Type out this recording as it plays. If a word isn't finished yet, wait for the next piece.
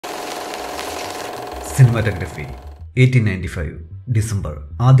Cinematography 1895 December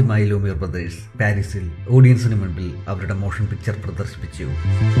ആദ്യമായി Lumiere brothers പാരീസിൽ ഓഡിയൻസിന് മുൻപിൽ അവരുടെ മോഷൻ പിക്ചർ പ്രദർശിപ്പിച്ചു.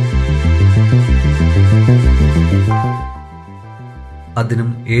 അതിനും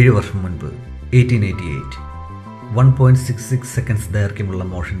 7 വർഷം മുൻപ് 1888 1.66 സെക്കൻഡ്സ് ദൈർഘ്യമുള്ള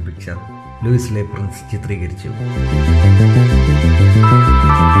മോഷൻ പിക്ചർ ലൂയിസ് ലെ Prince ചിത്രീകരിച്ചു.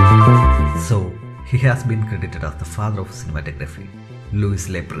 So he has been credited as the father of cinematography, Luis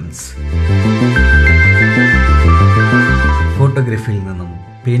ലെ പ്രിൻസ്. ഫോട്ടോഗ്രാഫിയിൽ നിന്നും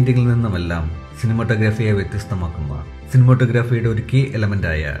പെയിന്റിങ്ങിൽ നിന്നുമെല്ലാം സിനിമാറ്റോഗ്രാഫിയെ വ്യത്യസ്തമാക്കുന്ന സിനിമാറ്റോഗ്രാഫിയുടെ ഒരു കീ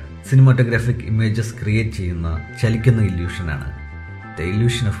എലമെന്റായ സിനിമാറ്റോഗ്രാഫിക് ഇമേജസ് ക്രിയേറ്റ് ചെയ്യുന്ന ചലിക്കുന്ന ഇല്യൂഷനാണ് ദ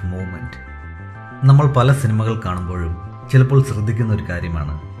ഇല്യൂഷൻ ഓഫ് മൂവ്മെന്റ്. നമ്മൾ പല സിനിമകൾ കാണുമ്പോഴും ചിലപ്പോൾ ശ്രദ്ധിക്കുന്ന ഒരു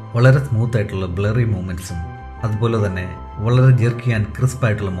കാര്യമാണ് വളരെ സ്മൂത്ത് ആയിട്ടുള്ള ബ്ലറി മൂവ്മെന്റ്സും അതുപോലെ തന്നെ വളരെ ജെർക്കി ആൻഡ് ക്രിസ്പ്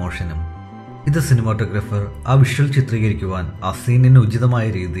ആയിട്ടുള്ള മോഷനും. ഇത് സിനിമാറ്റോഗ്രാഫർ ആ വിഷ്വൽ ചിത്രീകരിക്കുവാൻ ആ സീനിന് ഉചിതമായ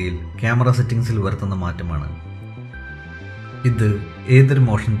രീതിയിൽ ക്യാമറ സെറ്റിംഗ്സിൽ വരുത്തുന്ന മാറ്റമാണ്. ഇത് ഏതൊരു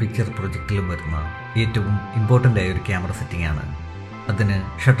മോഷൻ പിക്ചർ പ്രൊജക്റ്റിലും വരുന്ന ഏറ്റവും ഇമ്പോർട്ടൻ്റ് ആയ ഒരു ക്യാമറ സെറ്റിംഗ് ആണ്. അതിന്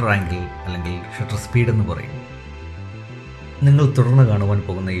ഷട്ടർ ആംഗിൾ അല്ലെങ്കിൽ ഷട്ടർ സ്പീഡ് എന്ന് പറയും. നിങ്ങൾ തുടർന്ന് കാണുവാൻ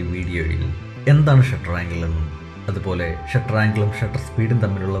പോകുന്ന ഈ വീഡിയോയിൽ എന്താണ് ഷട്ടർ ആംഗിൾ എന്നും അതുപോലെ ഷട്ടർ ആംഗിളും ഷട്ടർ സ്പീഡും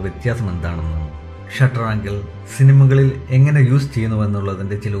തമ്മിലുള്ള വ്യത്യാസം എന്താണെന്നും ഷട്ടർ ആംഗിൾ സിനിമകളിൽ എങ്ങനെ യൂസ്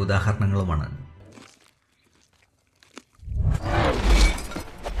ചെയ്യുന്നുവെന്നുള്ളതിൻ്റെ ചില ഉദാഹരണങ്ങളുമാണ്.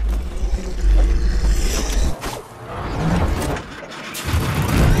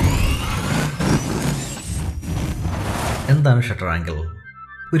 എന്താണ് ഷട്ടർ ആംഗിൾ?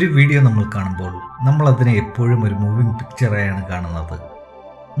 ഒരു വീഡിയോ നമ്മൾ കാണുമ്പോൾ നമ്മൾ അതിനെ എപ്പോഴും ഒരു മൂവിങ് പിക്ചറായാണ് കാണുന്നത്.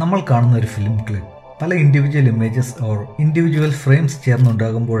 നമ്മൾ കാണുന്ന ഒരു ഫിലിം ക്ലിപ്പ് പല individual images or individual frames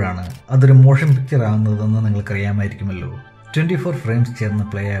ചേർന്നുണ്ടാകുമ്പോഴാണ് അതൊരു മോഷൻ പിക്ചർ ആകുന്നതെന്ന് നിങ്ങൾക്കറിയാമായിരിക്കുമല്ലോ. 24 ഫ്രെയിംസ് ചേർന്ന്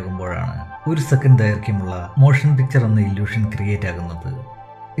പ്ലേ ആകുമ്പോഴാണ് 1 സെക്കൻഡ് ദൈർഘ്യമുള്ള മോഷൻ പിക്ചർ എന്ന ഇല്യൂഷൻ ക്രിയേറ്റ് ആകുന്നത്.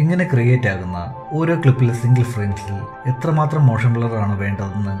 ഇങ്ങനെ ക്രിയേറ്റ് ആകുന്ന ഓരോ ക്ലിപ്പിലെ സിംഗിൾ ഫ്രെയിംസിൽ എത്രമാത്രം മോഷൻ ബ്ലർ ആണ്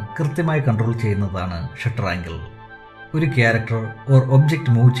വേണ്ടതെന്ന് കൃത്യമായി കൺട്രോൾ ചെയ്യുന്നതാണ് ഷട്ടർ ആംഗിൾ. ഒരു ക്യാരക്ടർ ഓർ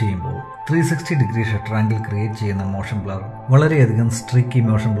ഒബ്ജക്റ്റ് മൂവ് ചെയ്യുമ്പോൾ 360 ഡിഗ്രി ഷട്ടർ ആംഗിൾ ക്രിയേറ്റ് ചെയ്യുന്ന മോഷൻ ബ്ലർ വളരെയധികം സ്ട്രീക്കി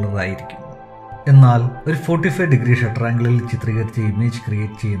മോഷൻ ബ്ലർ ആയിരിക്കും. എന്നാൽ ഒരു 45 ഡിഗ്രി ഷട്ടർ ആംഗിളിൽ ചിത്രീകരിച്ച ഇമേജ്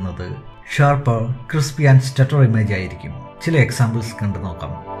ക്രിയേറ്റ് ചെയ്യുന്നത് ഷാർപ്പർ, ക്രിസ്പി ആൻഡ് സ്റ്റട്ടർ ഇമേജ് ആയിരിക്കും. ചില എക്സാമ്പിൾസ് കണ്ടു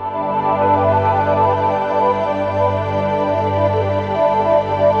നോക്കാം.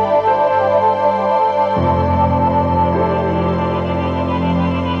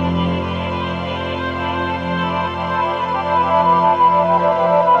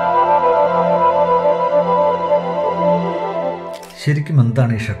 ശരിക്കും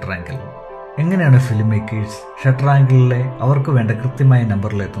എന്താണ് ഈ ഷട്ടർ ആംഗിൾ? എങ്ങനെയാണ് ഫിലിം മേക്കേഴ്സ് ഷട്ടർ ആംഗിളിലെ അവർക്ക് വേണ്ട കൃത്യമായ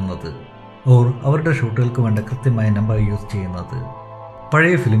നമ്പറിലെത്തുന്നത് ഓർ അവരുടെ ഷൂട്ടുകൾക്ക് വേണ്ട കൃത്യമായ നമ്പർ യൂസ് ചെയ്യുന്നത്?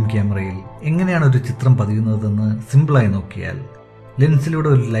 പഴയ ഫിലിം ക്യാമറയിൽ എങ്ങനെയാണ് ഒരു ചിത്രം പതിയുന്നതെന്ന് സിമ്പിളായി നോക്കിയാൽ ലെൻസിലൂടെ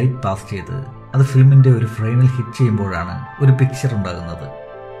ഒരു ലൈറ്റ് പാസ് ചെയ്ത് അത് ഫിലിമിൻ്റെ ഒരു ഫ്രെയിമിൽ ഹിറ്റ് ചെയ്യുമ്പോഴാണ് ഒരു പിക്ചർ ഉണ്ടാകുന്നത്.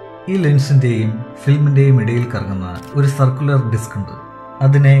 ഈ ലെൻസിൻ്റെയും ഫിലിമിൻ്റെയും ഇടയിൽ കറങ്ങുന്ന ഒരു സർക്കുലർ ഡിസ്ക് ഉണ്ട്.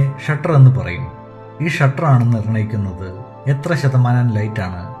 അതിനെ ഷട്ടർ എന്ന് പറയും. ഈ ഷട്ടറാണ് നിർണ്ണയിക്കുന്നത് എത്ര ശതമാനം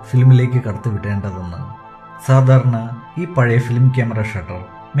ലൈറ്റാണ് ഫിലിമിലേക്ക് കടത്തിവിടേണ്ടതെന്ന്. സാധാരണ ഈ പഴയ ഫിലിം ക്യാമറ ഷട്ടർ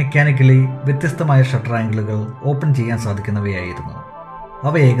മെക്കാനിക്കലി വ്യത്യസ്തമായ ഷട്ടർ ആംഗിളുകൾ ഓപ്പൺ ചെയ്യാൻ സാധിക്കുന്നവയായിരുന്നു.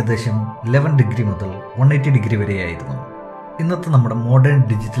 അവ ഏകദേശം 11 ഡിഗ്രി മുതൽ 180 ഡിഗ്രി വരെയായിരുന്നു. ഇന്നത്തെ നമ്മുടെ മോഡേൺ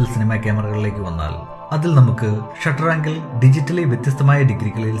ഡിജിറ്റൽ സിനിമ ക്യാമറകളിലേക്ക് വന്നാൽ അതിൽ നമുക്ക് ഷട്ടർ ആംഗിൾ ഡിജിറ്റലി വ്യത്യസ്തമായ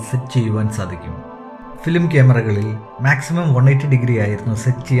ഡിഗ്രികളിൽ സെറ്റ് ചെയ്യുവാൻ സാധിക്കും. ഫിലിം ക്യാമറകളിൽ മാക്സിമം 180 ഡിഗ്രി ആയിരുന്നു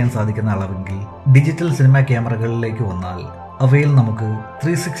സെറ്റ് ചെയ്യാൻ സാധിക്കുന്ന അളവെങ്കിൽ ഡിജിറ്റൽ സിനിമ ക്യാമറകളിലേക്ക് വന്നാൽ അവയിൽ നമുക്ക്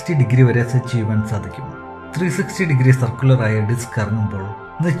 360 ഡിഗ്രി വരെ സെറ്റ് ചെയ്യുവാൻ സാധിക്കും. 360 ഡിഗ്രി സർക്കുലറായ ഡിസ്ക് കറങ്ങുമ്പോൾ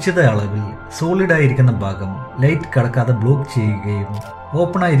നിശ്ചിത അളവിൽ സോളിഡ് ആയിരിക്കുന്ന ഭാഗം ലൈറ്റ് കടക്കാതെ ബ്ലോക്ക് ചെയ്യുകയും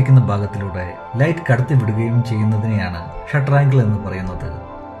ഓപ്പൺ ആയിരിക്കുന്ന ഭാഗത്തിലൂടെ ലൈറ്റ് കടത്തിവിടുകയും ചെയ്യുന്നതിനെയാണ് ഷട്ടർ ആംഗിൾ എന്ന് പറയുന്നത്.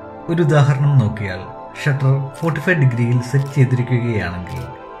 ഒരു ഉദാഹരണം നോക്കിയാൽ ഷട്ടർ 45 ഡിഗ്രിയിൽ സെറ്റ് ചെയ്തിരിക്കുകയാണെങ്കിൽ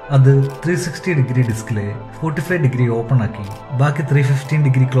അത് 360 ഡിഗ്രി ഡിസ്കിലെ 45 ഡിഗ്രി ഓപ്പൺ ആക്കി ബാക്കി 315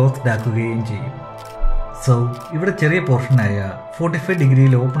 ഡിഗ്രി ക്ലോസ്ഡ് ആക്കുകയും ചെയ്യും. സോ ഇവിടെ ചെറിയ പോർഷനായ 45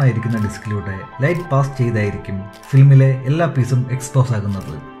 ഡിഗ്രിയിൽ ഓപ്പൺ ആയിരിക്കുന്ന ഡിസ്കിലൂടെ ലൈറ്റ് പാസ് ചെയ്തായിരിക്കും ഫിലിമിലെ എല്ലാ പീസും എക്സ്പോസ്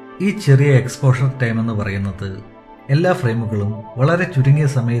ആകുന്നത്. ഈ ചെറിയ എക്സ്പോഷർ ടൈം എന്ന് പറയുന്നത് എല്ലാ ഫ്രെയിമുകളും വളരെ ചുരുങ്ങിയ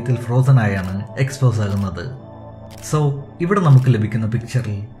സമയത്തിൽ ഫ്രോസൺ ആയാണ് എക്സ്പോസ് ആകുന്നത്. സോ ഇവിടെ നമുക്ക് ലഭിക്കുന്ന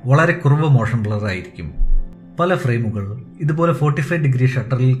പിക്ചറിൽ വളരെ കുറവ് മോഷൻ ബ്ലർ ആയിരിക്കും. പല ഫ്രെയിമുകൾ ഇതുപോലെ 45 ഡിഗ്രി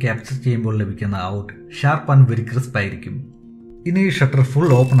ഷട്ടറിൽ ക്യാപ്ചർ ചെയ്യുമ്പോൾ ലഭിക്കുന്ന out sharp and very crisp ആയിരിക്കും. ഇനി ഈ shutter full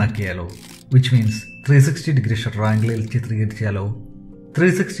open ആക്കിയാലോ, which means 360 degree shutter ആംഗിളിൽ ചിത്രീകരിച്ചാലോ?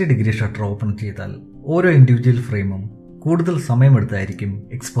 360 ഡിഗ്രി ഷട്ടർ ഓപ്പൺ ചെയ്താൽ ഓരോ ഇൻഡിവിജ്വൽ ഫ്രെയിമും കൂടുതൽ സമയമെടുത്തായിരിക്കും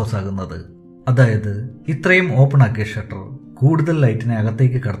എക്സ്പോസ് ആകുന്നത്. അതായത് ഇത്രയും ഓപ്പൺ ആക്കിയ ഷട്ടർ കൂടുതൽ ലൈറ്റിനെ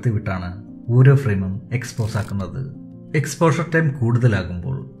അകത്തേക്ക് കടത്തിവിട്ടാണ് ഓരോ ഫ്രെയിമും എക്സ്പോസ് ആക്കുന്നത്. എക്സ്പോഷർ ടൈം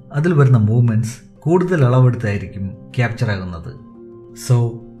കൂടുതലാകുമ്പോൾ അതിൽ വരുന്ന മൂവ്മെന്റ്സ് കൂടുതൽ അളവെടുത്തായിരിക്കും ക്യാപ്ചർ ആകുന്നത്. സോ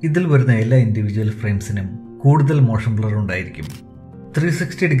ഇതിൽ വരുന്ന എല്ലാ ഇൻഡിവിജ്വൽ ഫ്രെയിംസിനും കൂടുതൽ മോഷൻ ബ്ലർ ഉണ്ടായിരിക്കും.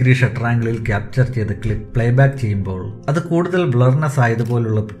 360 ഡിഗ്രി ഷട്ടർ ആംഗിളിൽ ക്യാപ്ചർ ചെയ്ത ക്ലിപ്പ് പ്ലേബാക്ക് ചെയ്യുമ്പോൾ അത് കൂടുതൽ ബ്ലർനെസ്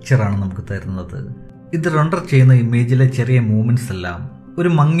ആയതുപോലുള്ള പിക്ചറാണ് നമുക്ക് തരുന്നത്. ഇത് റെൻഡർ ചെയ്യുന്ന ഇമേജിലെ ചെറിയ മൂവ്മെന്റ്സ് എല്ലാം ഒരു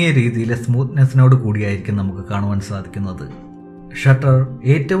മങ്ങിയ രീതിയിലെ സ്മൂത്ത്നെസ്സിനോട് കൂടിയായിരിക്കും നമുക്ക് കാണുവാൻ സാധിക്കുന്നത്. ഷട്ടർ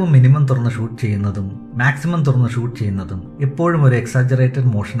ഏറ്റവും മിനിമം തുറന്ന് ഷൂട്ട് ചെയ്യുന്നതും മാക്സിമം തുറന്ന് ഷൂട്ട് ചെയ്യുന്നതും എപ്പോഴും ഒരു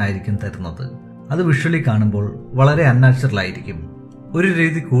എക്സാജറേറ്റഡ് മോഷൻ ആയിരിക്കും തരുന്നത്. അത് വിഷ്വലി കാണുമ്പോൾ വളരെ അൺനാച്ചുറൽ ആയിരിക്കും. ഒരു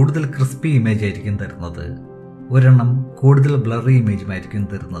രീതി കൂടുതൽ ക്രിസ്പി ഇമേജ് ആയിരിക്കും തരുന്നത്, ഒരെണ്ണം കൂടുതൽ ബ്ലറി ഇമേജുമായിരിക്കും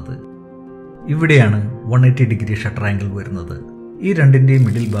തരുന്നത്. ഇവിടെയാണ് 180 ഡിഗ്രി ഷട്ടർ ആംഗിൾ വരുന്നത്. ഈ രണ്ടിന്റെയും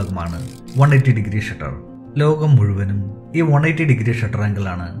മിഡിൽ ഭാഗമാണ് 180 ഡിഗ്രി ഷട്ടർ. ലോകം മുഴുവനും ഈ 180 ഡിഗ്രി ഷട്ടർ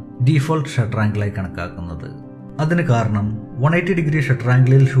ആംഗിളാണ് ഡീഫോൾട്ട് ഷട്ടർ ആംഗിളായി കണക്കാക്കുന്നത്. അതിന് കാരണം 180 ഡിഗ്രി ഷട്ടർ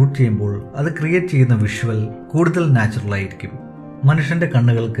ആംഗിളിൽ ഷൂട്ട് ചെയ്യുമ്പോൾ അത് ക്രിയേറ്റ് ചെയ്യുന്ന വിഷ്വൽ കൂടുതൽ നാച്ചുറൽ ആയിരിക്കും. മനുഷ്യന്റെ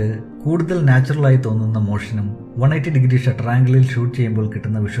കണ്ണുകൾക്ക് കൂടുതൽ നാച്ചുറലായി തോന്നുന്ന മോഷനും 180 ഡിഗ്രി ഷട്ടർ ആംഗിളിൽ ഷൂട്ട് ചെയ്യുമ്പോൾ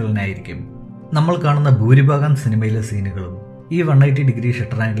കിട്ടുന്ന വിഷ്വലിനായിരിക്കും. നമ്മൾ കാണുന്ന ഭൂരിഭാഗം സിനിമയിലെ സീനുകളും ഈ 180 ഡിഗ്രി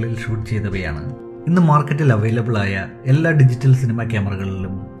ഷട്ടർ ആംഗിളിൽ ഷൂട്ട് ചെയ്തവയാണ്. ഇന്ന് മാർക്കറ്റിൽ അവൈലബിൾ ആയ എല്ലാ ഡിജിറ്റൽ സിനിമ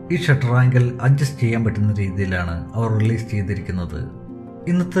ക്യാമറകളിലും ഈ ഷട്ടർ ആംഗിൾ അഡ്ജസ്റ്റ് ചെയ്യാൻ പറ്റുന്ന രീതിയിലാണ് അവർ റിലീസ് ചെയ്തിരിക്കുന്നത്.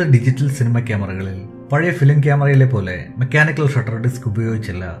 ഇന്നത്തെ ഡിജിറ്റൽ സിനിമ ക്യാമറകളിൽ പഴയ ഫിലിം ക്യാമറയിലെ പോലെ mechanical shutter disk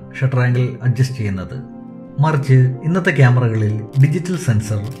ഉപയോഗിച്ചല്ല shutter angle adjust ചെയ്യുന്നത്. മറിച്ച് ഇന്നത്തെ ക്യാമറകളിൽ ഡിജിറ്റൽ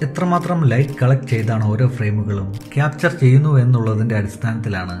സെൻസർ എത്രമാത്രം ലൈറ്റ് കളക്ട് ചെയ്താണ് ഓരോ ഫ്രെയിമുകളും ക്യാപ്ചർ ചെയ്യുന്നു എന്നുള്ളതിന്റെ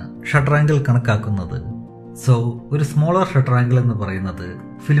അടിസ്ഥാനത്തിലാണ് ഷട്ടർ ആംഗിൾ കണക്കാക്കുന്നത്. സോ ഒരു സ്മോളർ ഷട്ടർ ആംഗിൾ എന്ന് പറയുന്നത്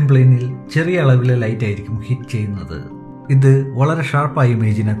ഫിലിം പ്ലെയിനിൽ ചെറിയ അളവിലെ ലൈറ്റ് ആയിരിക്കും ഹിറ്റ് ചെയ്യുന്നത്. ഇത് വളരെ ഷാർപ്പായ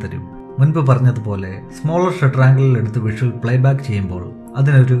ഇമേജിനെ തരും. മുൻപ് പറഞ്ഞതുപോലെ സ്മോളർ ഷട്ടർ ആംഗിളിൽ എടുത്ത് വിഷ്വൽ പ്ലേബാക്ക് ചെയ്യുമ്പോൾ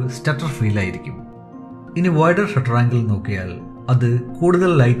അതിനൊരു സ്റ്റട്ടർ ഫീൽ ആയിരിക്കും. ഇനി വൈഡർ ഷട്ടർ ആംഗിൾ നോക്കിയാൽ അത്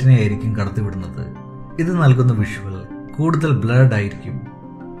കൂടുതൽ ലൈറ്റിനെ ആയിരിക്കും കടത്തിവിടുന്നത്. ഇത് നൽകുന്ന വിഷ്വൽ കൂടുതൽ ബ്ലർഡ് ആയിരിക്കും.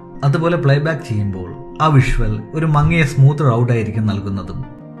 അതുപോലെ പ്ലേബാക്ക് ചെയ്യുമ്പോൾ ആ വിഷ്വൽ ഒരു മങ്ങിയ സ്മൂത്ത് ഔട്ട് ആയിരിക്കും നൽകുന്നതും.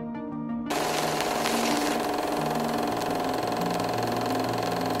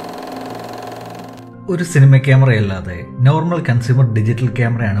 ഒരു സിനിമ ക്യാമറയല്ലാതെ നോർമൽ കൺസ്യൂമർ ഡിജിറ്റൽ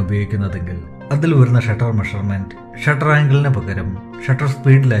ക്യാമറയാണ് ഉപയോഗിക്കുന്നതെങ്കിൽ അതിൽ വരുന്ന ഷട്ടർ മെഷർമെന്റ് ഷട്ടർ ആംഗിളിന് പകരം ഷട്ടർ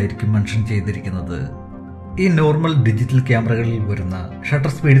സ്പീഡിലായിരിക്കും മെൻഷൻ ചെയ്തിരിക്കുന്നത്. ഈ നോർമൽ ഡിജിറ്റൽ ക്യാമറകളിൽ വരുന്ന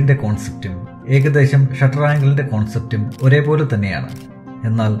ഷട്ടർ സ്പീഡിന്റെ കോൺസെപ്റ്റും ഏകദേശം ഷട്ടർ ആംഗിളിന്റെ കോൺസെപ്റ്റും ഒരേപോലെ തന്നെയാണ്.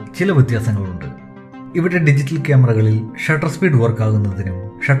 എന്നാൽ ചില വ്യത്യാസങ്ങളുണ്ട്. ഇവിടെ digital ക്യാമറകളിൽ shutter speed വർക്കാകുന്നതിനും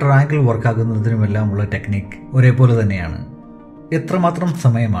shutter angle വർക്കാകുന്നതിനുമെല്ലാമുള്ള technique ഒരേപോലെ തന്നെയാണ്. എത്രമാത്രം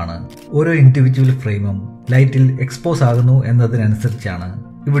സമയമാണ് ഓരോ ഇൻഡിവിജ്വൽ ഫ്രെയിമും ലൈറ്റിൽ എക്സ്പോസ് ആകുന്നു എന്നതിനനുസരിച്ചാണ്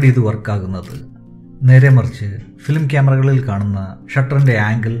ഇവിടെ ഇത് വർക്കാകുന്നത്. നേരെ മറിച്ച് ഫിലിം ക്യാമറകളിൽ കാണുന്ന ഷട്ടറിന്റെ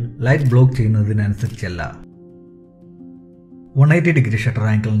angle light block ചെയ്യുന്നതിനനുസരിച്ചല്ല. 180 degree shutter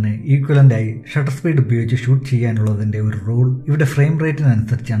ആംഗിളിന് ഈക്വലന്റായി shutter speed ഉപയോഗിച്ച് ഷൂട്ട് ചെയ്യാനുള്ളതിന്റെ ഒരു റൂൾ ഇവിടെ ഫ്രെയിം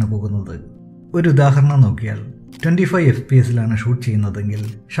റേറ്റിനനുസരിച്ചാണ് പോകുന്നത്. ഒരു ഉദാഹരണം നോക്കിയാൽ 25 FPS ഷൂട്ട് ചെയ്യുന്നതെങ്കിൽ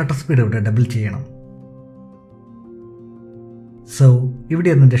ഷട്ടർ സ്പീഡ് ഇവിടെ ഡബിൾ ചെയ്യണം. സോ ഇവിടെ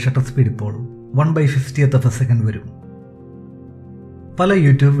അതിന്റെ ഷട്ടർ സ്പീഡ് ഇപ്പോൾ 1/50th വരും. പല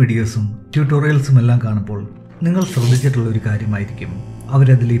യൂട്യൂബ് വീഡിയോസും ട്യൂട്ടോറിയൽസും എല്ലാം കാണുമ്പോൾ നിങ്ങൾ ശ്രദ്ധിച്ചിട്ടുള്ള ഒരു കാര്യമായിരിക്കും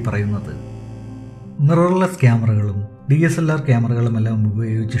അവരതിൽ ഈ പറയുന്നത്. മിറർലെസ് ക്യാമറകളും DSLR ക്യാമറകളും എല്ലാം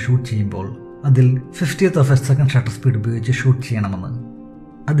ഉപയോഗിച്ച് ഷൂട്ട് ചെയ്യുമ്പോൾ അതിൽ 50th ഷട്ടർ സ്പീഡ് ഉപയോഗിച്ച് ഷൂട്ട് ചെയ്യണമെന്ന്.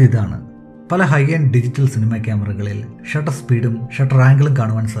 അതിതാണ്, പല high end digital cinema ക്യാമറകളിൽ shutter സ്പീഡും ഷട്ടർ ആംഗിളും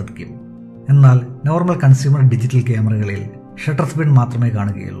കാണുവാൻ സാധിക്കും. എന്നാൽ normal consumer digital ക്യാമറകളിൽ shutter speed മാത്രമേ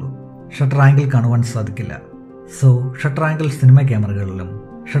കാണുകയുള്ളൂ, ഷട്ടർ ആംഗിൾ കാണുവാൻ സാധിക്കില്ല. So shutter angle cinema ക്യാമറകളിലും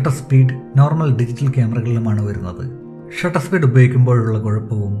shutter speed normal digital ക്യാമറകളിലുമാണ് വരുന്നത്. ഷട്ടർ സ്പീഡ് ഉപയോഗിക്കുമ്പോഴുള്ള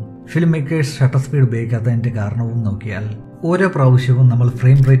കുഴപ്പവും ഫിലിം മേക്കേഴ്സ് ഷട്ടർ സ്പീഡ് ഉപയോഗിക്കാത്തതിന്റെ കാരണവും നോക്കിയാൽ ഓരോ പ്രാവശ്യവും നമ്മൾ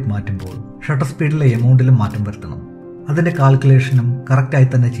ഫ്രെയിം റേറ്റ് മാറ്റുമ്പോൾ ഷട്ടർ സ്പീഡിലെ എമൗണ്ടിലും മാറ്റം വരുത്തണം. അതിന്റെ കാൽക്കുലേഷനും കറക്റ്റായി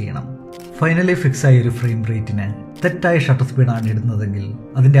തന്നെ ചെയ്യണം. ഫൈനലി ഫിക്സ് ആയ ഒരു ഫ്രെയിം റേറ്റിന് തെറ്റായ ഷട്ടർ സ്പീഡാണ് ഇടുന്നതെങ്കിൽ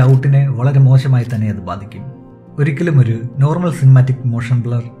അതിന്റെ ഔട്ടിനെ വളരെ മോശമായി തന്നെ അത് ബാധിക്കും. ഒരിക്കലും ഒരു നോർമൽ സിനിമാറ്റിക് മോഷൻ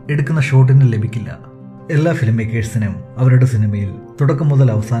ബ്ലർ എടുക്കുന്ന ഷോട്ടിന് ലഭിക്കില്ല. എല്ലാ ഫിലിം മേക്കേഴ്സിനും അവരുടെ സിനിമയിൽ തുടക്കം മുതൽ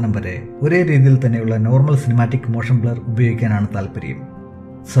അവസാനം വരെ ഒരേ രീതിയിൽ തന്നെയുള്ള നോർമൽ സിനിമാറ്റിക് മോഷൻ ബ്ലർ ഉപയോഗിക്കാനാണ് താല്പര്യം.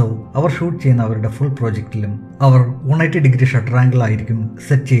 സോ അവർ ഷൂട്ട് ചെയ്യുന്ന അവരുടെ ഫുൾ പ്രോജക്റ്റിലും അവർ 180 ഡിഗ്രി ഷട്ടർ ആംഗിൾ ആയിരിക്കും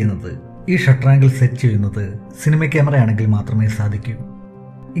സെറ്റ് ചെയ്യുന്നത്. ഈ ഷട്ടർ ആംഗിൾ സെറ്റ് ചെയ്യുന്നത് സിനിമ ക്യാമറയാണെങ്കിൽ മാത്രമേ സാധിക്കൂ.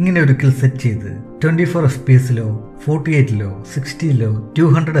 ഇങ്ങനെ ഒരിക്കൽ സെറ്റ് ചെയ്ത് 24 FPS 48 60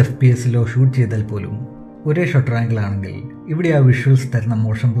 200 FPS ഷൂട്ട് ചെയ്താൽ പോലും ഒരേ ഷട്ടർ ആംഗിൾ ആണെങ്കിൽ ഇവിടെ ആ വിഷ്വൽസ് തരുന്ന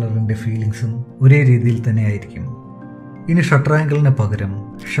മോഷൻ ബ്ലറിന്റെ ഫീലിംഗ്സും ഒരേ രീതിയിൽ തന്നെ ആയിരിക്കും. ഇനി ഷട്ടർ ആംഗിളിന് പകരം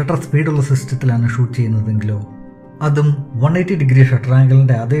ഷട്ടർ സ്പീഡുള്ള സിസ്റ്റത്തിലാണ് ഷൂട്ട് ചെയ്യുന്നതെങ്കിലോ അതും 180 ഡിഗ്രി ഷട്ടർ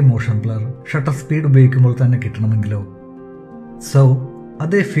ആംഗിളിന്റെ അതേ മോഷൻ ബ്ലർ ഷട്ടർ സ്പീഡ് ഉപയോഗിക്കുമ്പോൾ തന്നെ കിട്ടണമെങ്കിലോ. സോ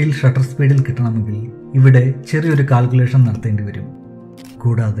അതേ ഫീൽ ഷട്ടർ സ്പീഡിൽ കിട്ടണമെങ്കിൽ ഇവിടെ ചെറിയൊരു കാൽക്കുലേഷൻ നടത്തേണ്ടി വരും.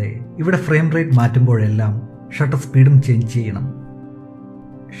 കൂടാതെ ഇവിടെ ഫ്രെയിം റേറ്റ് മാറ്റുമ്പോഴെല്ലാം ഷട്ടർ സ്പീഡും ചേഞ്ച് ചെയ്യണം.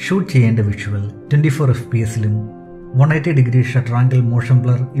 ഷൂട്ട് ചെയ്യേണ്ട visual 24 FPS-ലും 180 degree shutter angle motion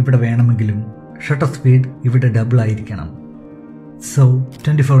blur ഇവിടെ വേണമെങ്കിലും ഷട്ടർ സ്പീഡ് ഇവിടെ ഡബിൾ ആയിരിക്കണം. So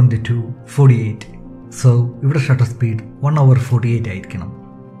 24x2 48. സോ ഇവിടെ ഷട്ടർ സ്പീഡ് 1/48 ആയിരിക്കണം.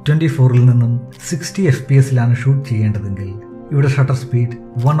 24-ൽ നിന്നും 60 FPS-ലാണ് ഷൂട്ട് ചെയ്യേണ്ടതെങ്കിൽ ഇവിടെ ഷട്ടർ സ്പീഡ്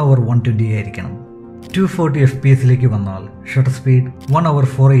 1/120 ആയിരിക്കണം. 240 FPS-ലേക്ക് വന്നാൽ ഷട്ടർ സ്പീഡ്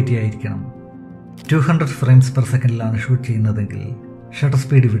 1/480 ആയിരിക്കണം. 200 ഫ്രെയിംസ് പെർ സെക്കൻഡിലാണ് ഷൂട്ട് ചെയ്യുന്നതെങ്കിൽ ഷട്ടർ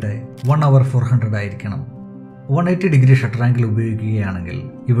സ്പീഡ് ഇവിടെ 1/400 ആയിരിക്കണം. 180 ഡിഗ്രി ഷട്ടർ ആംഗിൾ ഉപയോഗിക്കുകയാണെങ്കിൽ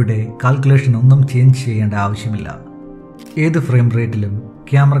ഇവിടെ കാൽക്കുലേഷൻ ഒന്നും ചേഞ്ച് ചെയ്യേണ്ട ആവശ്യമില്ല. ഏത് ഫ്രെയിം റേറ്റിലും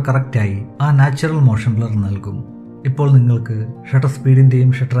ക്യാമറ കറക്റ്റായി ആ നാച്ചുറൽ മോഷൻ ബ്ലർ നൽകും. ഇപ്പോൾ നിങ്ങൾക്ക് ഷട്ടർ സ്പീഡിന്റെയും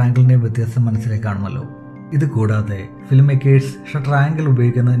ഷട്ടർ ആംഗിളിന്റെയും വ്യത്യാസം മനസ്സിലായി കാണുമല്ലോ. ഇത് കൂടാതെ ഫിലിം മേക്കേഴ്സ് ഷട്ടർ ആംഗിൾ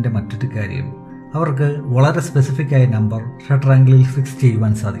ഉപയോഗിക്കുന്നതിന്റെ മറ്റൊരു കാര്യം, അവർക്ക് വളരെ സ്പെസിഫിക് ആയ നമ്പർ ഷട്ടർ ആംഗിളിൽ ഫിക്സ്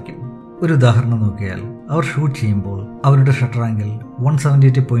ചെയ്യുവാൻ സാധിക്കും. ഒരു ഉദാഹരണം നോക്കിയാൽ അവർ ഷൂട്ട് ചെയ്യുമ്പോൾ അവരുടെ ഷട്ടർ ആംഗിൾ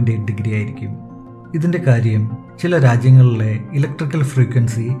 178.8 ഡിഗ്രി ആയിരിക്കും. ഇതിന്റെ കാര്യം ചില രാജ്യങ്ങളിലെ ഇലക്ട്രിക്കൽ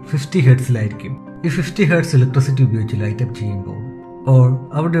ഫ്രീക്വൻസി 50 ഹെർട്സിലായിരിക്കും. ഈ 50 ഹെർട്സ് ഇലക്ട്രിസിറ്റി ഉപയോഗിച്ച് ലൈറ്റപ്പ് ചെയ്യുമ്പോൾ ഓർ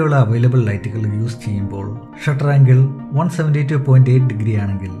അവിടെയുള്ള അവൈലബിൾ ലൈറ്റുകൾ യൂസ് ചെയ്യുമ്പോൾ ഷട്ടർ ആംഗിൾ 172.8 ഡിഗ്രി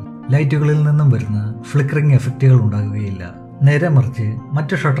ആണെങ്കിൽ ലൈറ്റുകളിൽ നിന്നും വരുന്ന ഫ്ലിക്കറിംഗ് എഫക്റ്റുകൾ ഉണ്ടാകുകയില്ല. നേരെ മറിച്ച്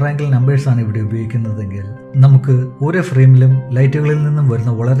മറ്റു ഷട്ടർ ആംഗിൾ നമ്പേഴ്സ് ആണ് ഇവിടെ ഉപയോഗിക്കുന്നതെങ്കിൽ നമുക്ക് ഓരോ ഫ്രെയിമിലും ലൈറ്റുകളിൽ നിന്നും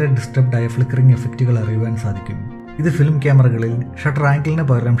വരുന്ന വളരെ ഡിസ്റ്റർബ്ഡ് ആയ ഫ്ലിക്കറിംഗ് എഫക്റ്റുകൾ അറിയുവാൻ സാധിക്കും. ഇത് ഫിലിം ക്യാമറകളിൽ ഷട്ടർ ആംഗിളിന്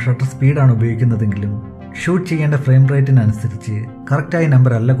പകരം ഷട്ടർ സ്പീഡാണ് ഉപയോഗിക്കുന്നതെങ്കിലും ഷൂട്ട് ചെയ്യേണ്ട ഫ്രെയിം റേറ്റിനനുസരിച്ച് കറക്റ്റായ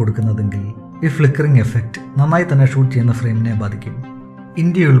നമ്പർ അല്ല കൊടുക്കുന്നതെങ്കിൽ ഈ ഫ്ലിക്കറിംഗ് എഫക്റ്റ് നന്നായി തന്നെ ഷൂട്ട് ചെയ്യുന്ന ഫ്രെയിമിനെ ബാധിക്കും.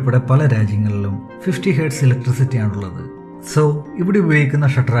 ഇന്ത്യ ഉൾപ്പെടെ പല രാജ്യങ്ങളിലും 50 ഹെർട്സ് ഇലക്ട്രിസിറ്റി ആണുള്ളത്. സോ ഇവിടെ ഉപയോഗിക്കുന്ന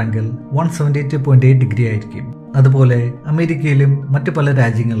ഷട്ടർ ആംഗിൾ 178.8 ഡിഗ്രി ആയിരിക്കും. അതുപോലെ അമേരിക്കയിലും മറ്റു പല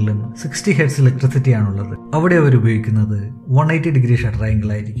രാജ്യങ്ങളിലും 60 ഹെർട്സ് ഇലക്ട്രിസിറ്റി ആണുള്ളത്. അവിടെ അവർ ഉപയോഗിക്കുന്നത് 180 ഡിഗ്രി ഷട്ടർ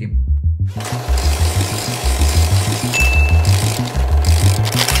ആംഗിൾ ആയിരിക്കും.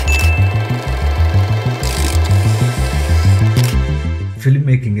 ഫിലിം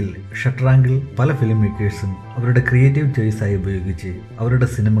മേക്കിങ്ങിൽ ഷട്ടർ ആംഗിൾ പല ഫിലിം മേക്കേഴ്സും അവരുടെ ക്രിയേറ്റീവ് ചോയ്സായി ഉപയോഗിച്ച് അവരുടെ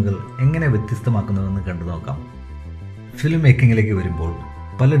സിനിമകൾ എങ്ങനെ വ്യത്യസ്തമാക്കുന്നുവെന്ന് കണ്ടു നോക്കാം. ഫിലിം മേക്കിങ്ങിലേക്ക് വരുമ്പോൾ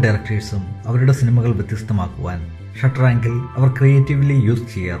പല ഡയറക്ടേഴ്സും അവരുടെ സിനിമകൾ വ്യത്യസ്തമാക്കുവാൻ ഷട്ടർ ആംഗിൾ അവർ ക്രിയേറ്റീവ്ലി യൂസ്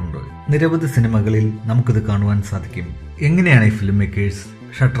ചെയ്യാറുണ്ട്. നിരവധി സിനിമകളിൽ നമുക്കിത് കാണുവാൻ സാധിക്കും. എങ്ങനെയാണ് ഈ ഫിലിം മേക്കേഴ്സ്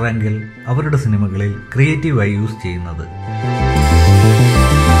ഷട്ടർ ആംഗിൾ അവരുടെ സിനിമകളിൽ ക്രിയേറ്റീവായി യൂസ് ചെയ്യുന്നത്?